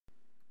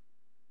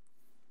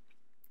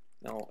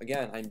Now,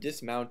 again, I'm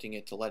dismounting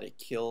it to let it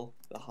kill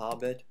the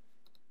hobbit.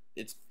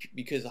 It's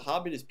because the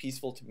hobbit is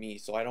peaceful to me,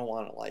 so I don't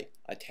want to like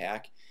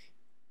attack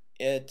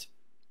it.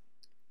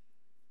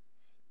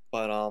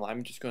 But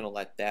I'm just going to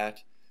let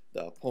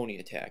the pony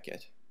attack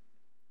it.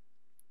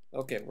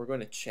 Okay, we're going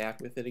to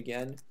chat with it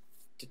again.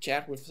 To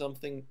chat with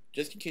something,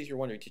 just in case you're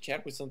wondering, to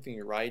chat with something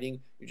you're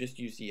writing, you just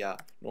use the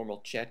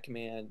normal chat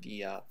command,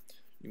 the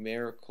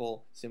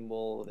numerical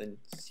symbol, then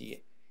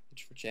CH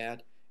for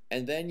chat,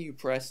 and then you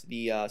press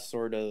the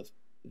sort of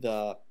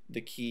the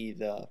key,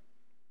 the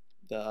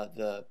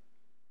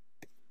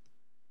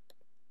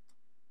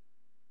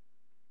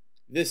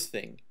this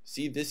thing.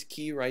 See this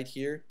key right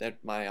here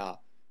that my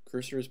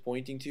cursor is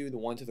pointing to, the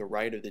one to the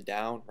right of the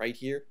down, right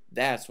here?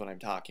 That's what I'm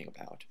talking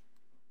about.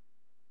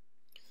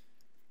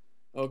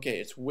 Okay,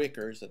 it's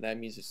wicker, so that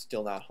means it's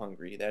still not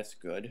hungry. That's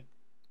good.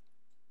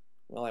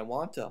 Well, I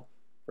want to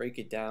break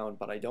it down,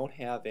 but I don't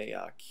have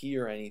a key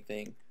or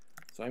anything,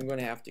 so I'm going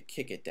to have to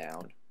kick it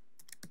down,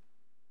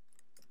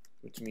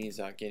 which means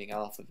getting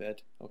off of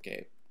it.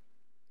 Okay,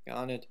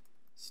 got it.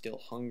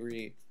 Still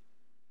hungry.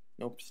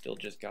 Nope, still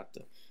just got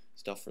the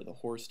stuff for the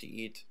horse to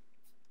eat.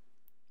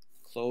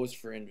 Closed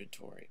for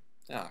inventory.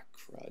 Ah,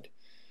 crud.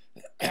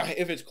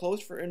 If it's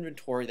closed for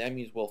inventory, that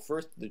means, well,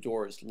 first the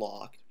door is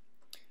locked.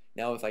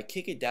 Now, if I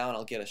kick it down,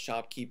 I'll get a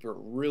shopkeeper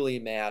really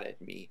mad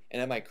at me,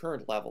 and at my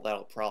current level,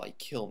 that'll probably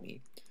kill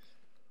me.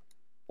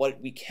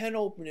 But we can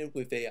open it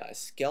with a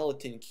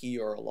skeleton key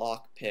or a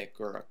lockpick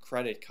or a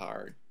credit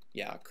card.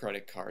 Yeah, a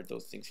credit card.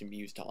 Those things can be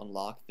used to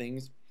unlock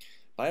things.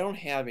 But I don't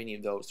have any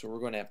of those, so we're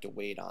going to have to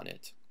wait on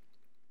it.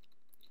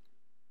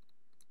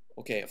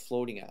 Okay, a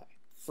floating eye.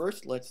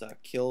 First, let's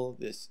kill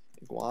this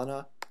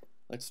iguana.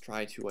 Let's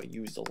try to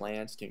use the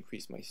lance to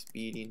increase my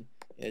speeding.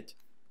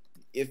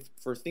 If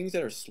for things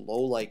that are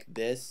slow like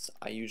this,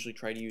 I usually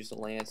try to use the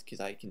lance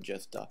because I can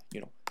just,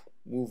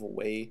 move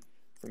away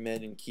from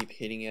it and keep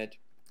hitting it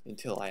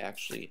until I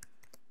actually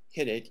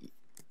hit it.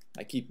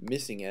 I keep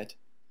missing it.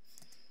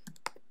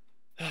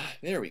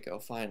 There we go,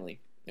 finally.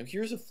 Now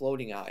here's a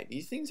floating eye.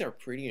 These things are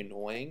pretty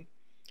annoying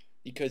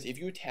because if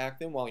you attack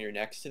them while you're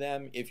next to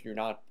them, if you're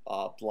not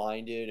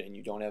blinded and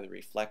you don't have the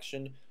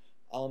reflection,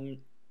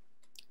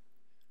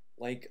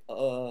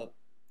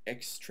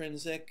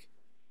 extrinsic.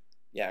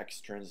 Yeah,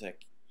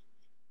 extrinsic.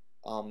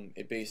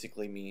 It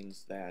basically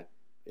means that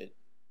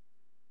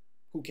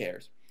who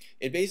cares?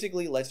 It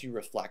basically lets you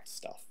reflect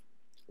stuff.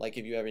 Like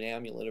if you have an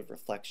amulet of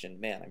reflection,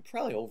 man, I'm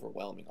probably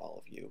overwhelming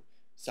all of you.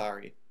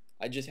 Sorry,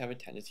 I just have a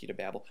tendency to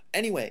babble.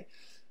 Anyway,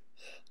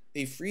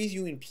 they freeze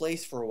you in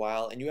place for a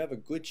while, and you have a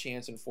good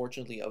chance,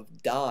 unfortunately,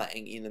 of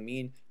dying in the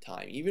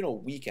meantime. Even a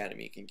weak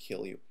enemy can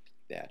kill you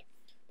like that.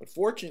 But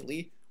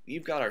fortunately,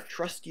 we've got our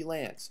trusty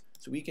lance,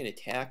 so we can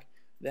attack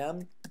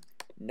them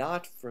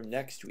not from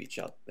next to each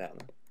other.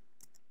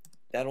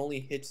 That only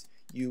hits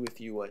you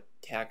if you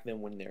attack them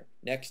when they're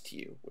next to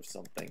you with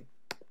something.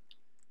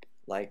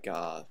 Like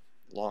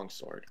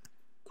longsword.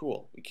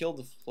 Cool, we killed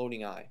the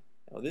floating eye.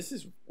 Now this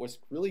is, what's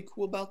really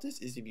cool about this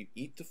is if you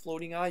eat the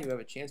floating eye, you have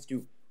a chance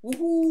to,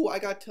 woohoo, I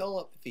got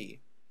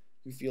telepathy.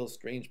 You feel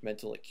strange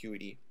mental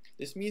acuity.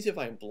 This means if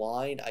I'm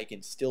blind, I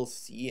can still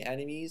see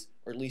enemies,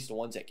 or at least the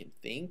ones I can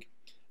think.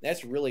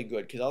 That's really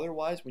good, because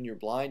otherwise when you're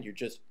blind, you're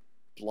just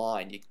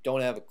blind. You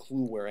don't have a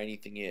clue where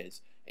anything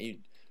is, and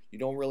you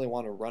don't really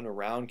want to run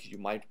around because you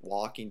might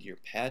walk into your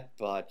pet.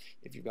 But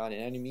if you've got an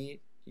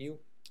enemy,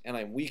 and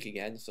I'm weak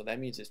again, so that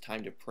means it's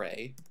time to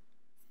pray.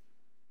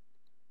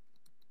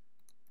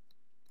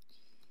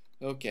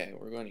 Okay,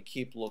 we're going to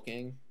keep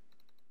looking.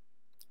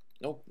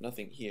 Nope,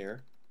 nothing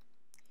here.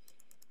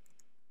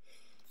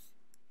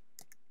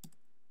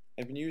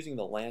 I've been using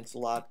the lance a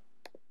lot.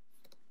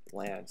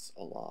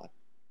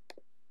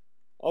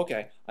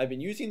 Okay, I've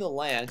been using the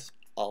lance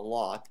a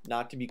lot,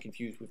 not to be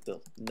confused with the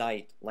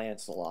knight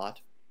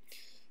Lancelot.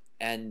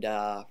 And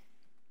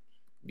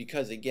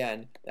because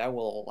again, that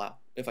will allow,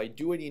 if I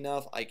do it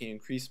enough, I can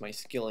increase my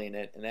skill in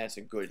it, and that's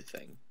a good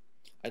thing.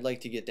 I'd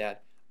like to get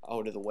that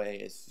out of the way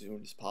as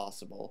soon as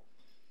possible.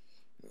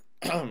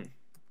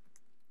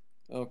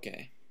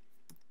 Okay.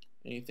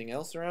 Anything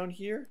else around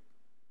here?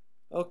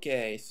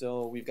 Okay,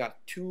 so we've got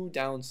two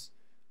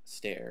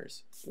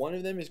downstairs. One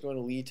of them is going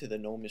to lead to the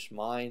gnomish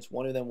mines.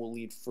 One of them will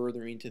lead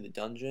further into the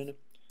dungeon.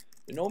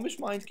 The gnomish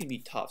mines can be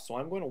tough, so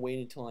I'm going to wait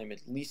until I'm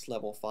at least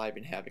level 5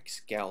 and have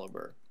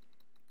Excalibur.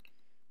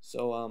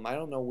 So I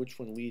don't know which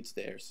one leads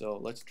there, so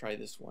let's try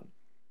this one.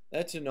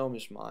 That's the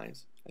gnomish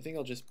mines. I think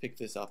I'll just pick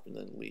this up and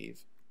then leave.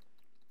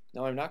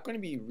 Now I'm not going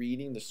to be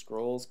reading the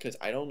scrolls because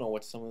I don't know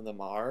what some of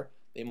them are.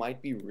 They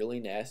might be really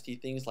nasty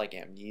things like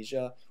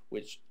amnesia,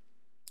 which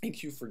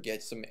makes you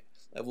forget some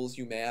levels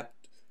you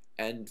mapped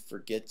and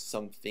forget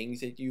some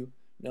things that you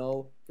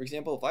know. For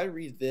example, if I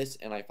read this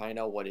and I find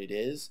out what it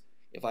is,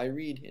 if I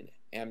read an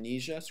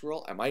amnesia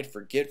scroll, I might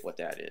forget what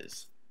that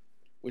is,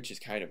 which is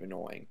kind of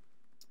annoying.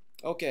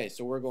 Okay,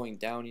 so we're going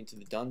down into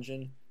the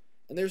dungeon,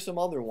 and there's some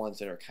other ones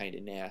that are kind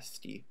of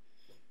nasty.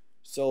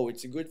 So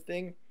it's a good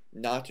thing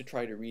not to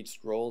try to read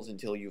scrolls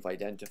until you've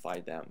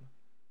identified them.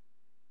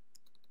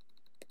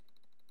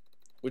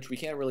 which we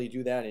can't really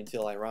do that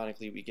until,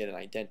 ironically, we get an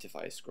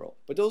identify scroll.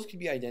 But those can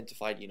be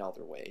identified in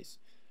other ways.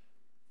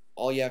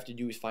 All you have to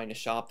do is find a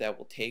shop that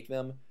will take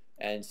them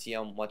and see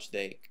how much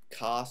they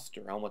cost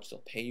or how much they'll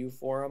pay you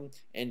for them.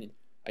 And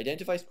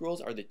identify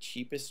scrolls are the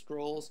cheapest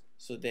scrolls,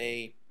 so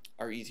they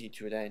are easy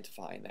to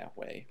identify in that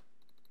way.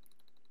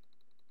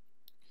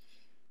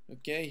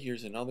 Okay,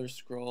 here's another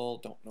scroll.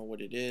 Don't know what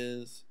it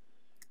is.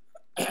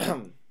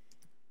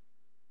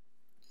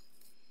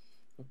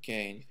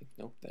 Okay, anything?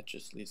 Nope, that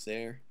just leads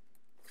there.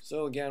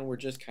 So again, we're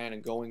just kind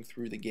of going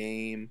through the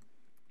game.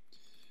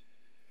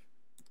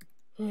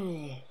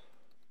 We're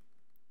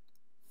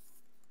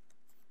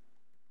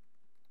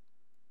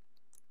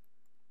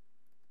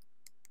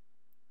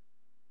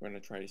going to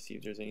try to see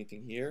if there's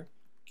anything here.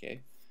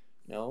 Okay,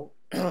 no.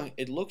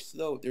 It looks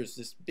though there's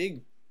this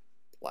big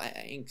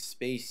blank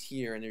space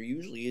here, and there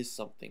usually is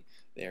something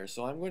there.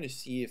 So I'm going to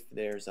see if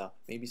there's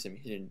maybe some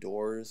hidden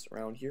doors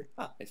around here.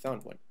 Ah, I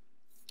found one.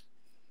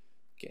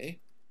 Okay,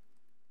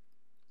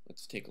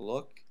 let's take a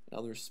look.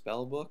 Another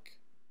spell book.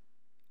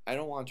 I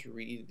don't want to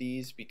read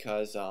these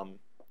because the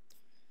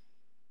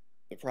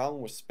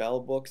problem with spell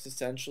books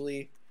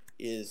essentially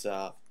is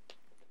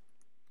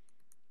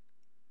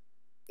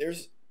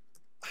there's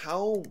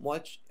how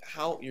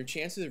your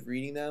chances of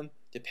reading them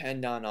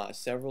depend on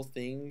several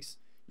things.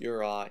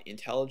 Your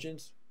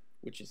intelligence,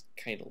 which is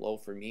kind of low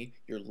for me,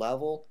 your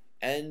level,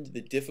 and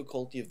the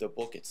difficulty of the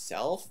book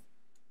itself.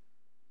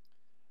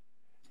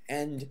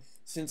 And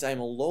since I'm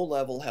a low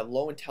level, have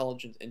low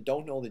intelligence, and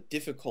don't know the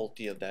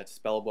difficulty of that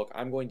spell book,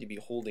 I'm going to be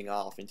holding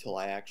off until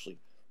I actually,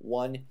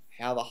 1,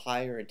 have a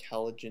higher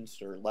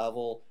intelligence or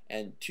level,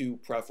 and 2,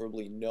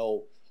 preferably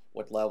know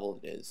what level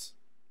it is.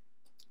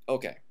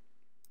 Okay.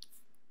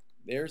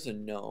 There's a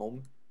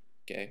gnome.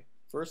 Okay.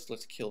 First,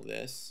 let's kill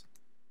this.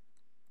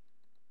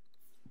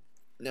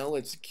 Now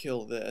let's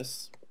kill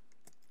this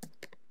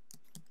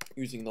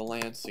using the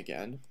lance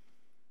again.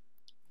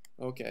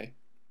 Okay.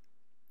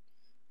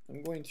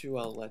 I'm going to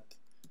let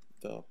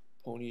the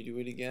pony do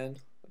it again.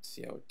 Let's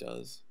see how it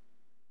does.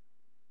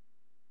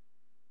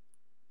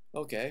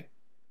 Okay.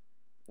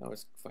 Now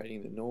it's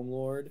fighting the gnome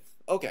lord.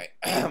 Okay.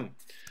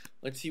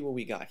 Let's see what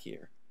we got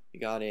here. We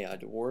got a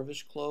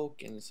dwarvish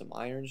cloak and some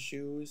iron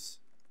shoes.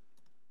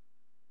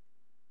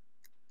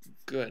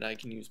 Good, I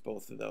can use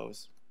both of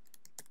those.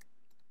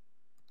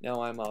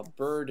 Now I'm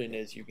burdened,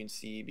 as you can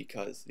see,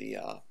 because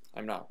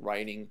I'm not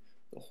riding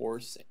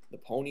the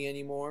pony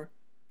anymore.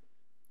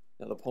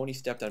 Now the pony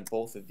stepped on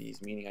both of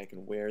these, meaning I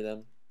can wear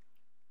them.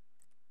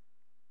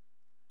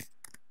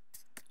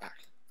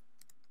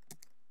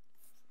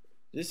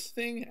 This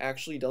thing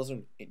actually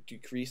doesn't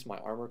decrease my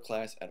armor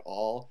class at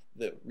all.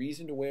 The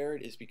reason to wear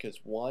it is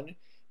because 1,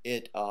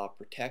 it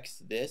protects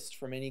this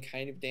from any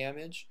kind of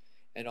damage,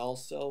 and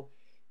also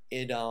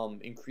it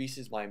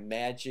increases my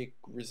magic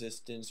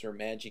resistance or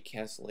magic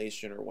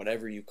cancellation or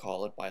whatever you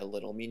call it by a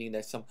little, meaning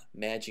that some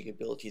magic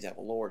abilities have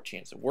a lower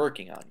chance of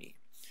working on me.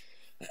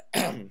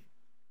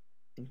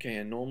 Okay,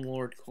 a gnome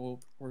lord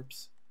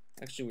corpse.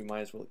 Actually, we might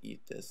as well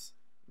eat this.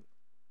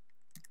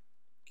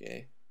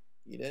 Okay,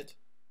 eat it.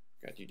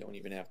 God, you don't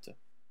even have to.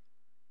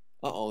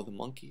 Uh-oh, the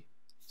monkey.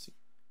 See,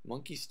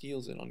 monkey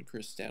steals an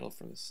uncursed saddle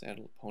from the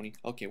saddled pony.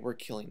 Okay, we're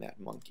killing that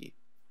monkey.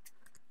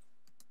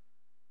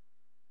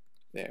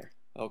 There.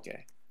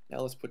 Okay, now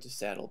let's put the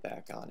saddle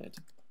back on it.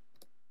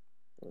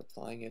 We're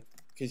applying it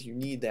because you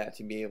need that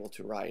to be able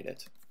to ride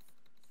it.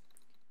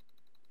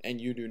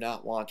 And you do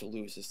not want to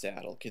lose the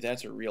saddle because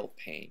that's a real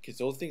pain, because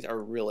those things are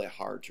really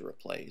hard to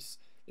replace.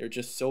 There are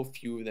just so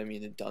few of them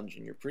in the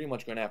dungeon. You're pretty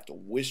much going to have to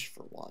wish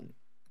for one.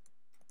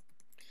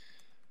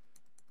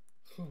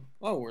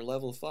 Oh, we're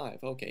level 5.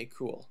 Okay,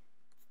 cool.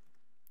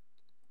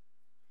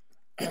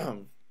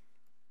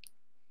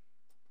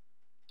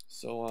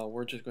 So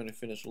we're just going to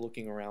finish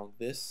looking around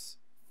this.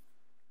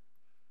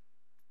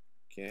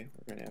 Okay,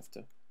 we're going to have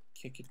to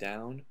kick it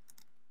down.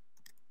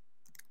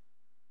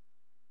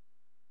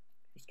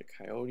 Just a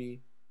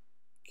coyote.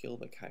 Kill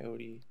the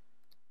coyote.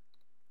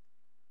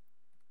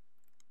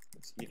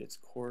 Let's eat its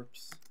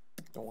corpse.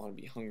 Don't want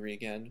to be hungry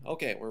again.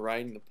 Okay, we're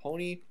riding the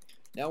pony.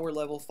 Now we're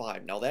level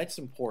 5. Now that's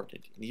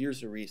important. And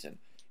here's the reason.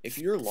 If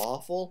you're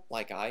lawful,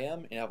 like I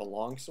am, and have a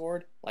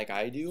longsword, like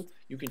I do,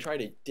 you can try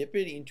to dip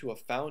it into a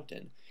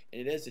fountain,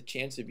 and it has a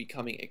chance of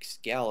becoming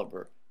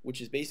Excalibur,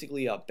 which is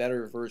basically a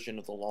better version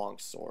of the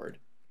longsword.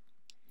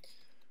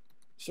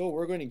 So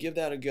we're going to give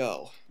that a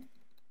go.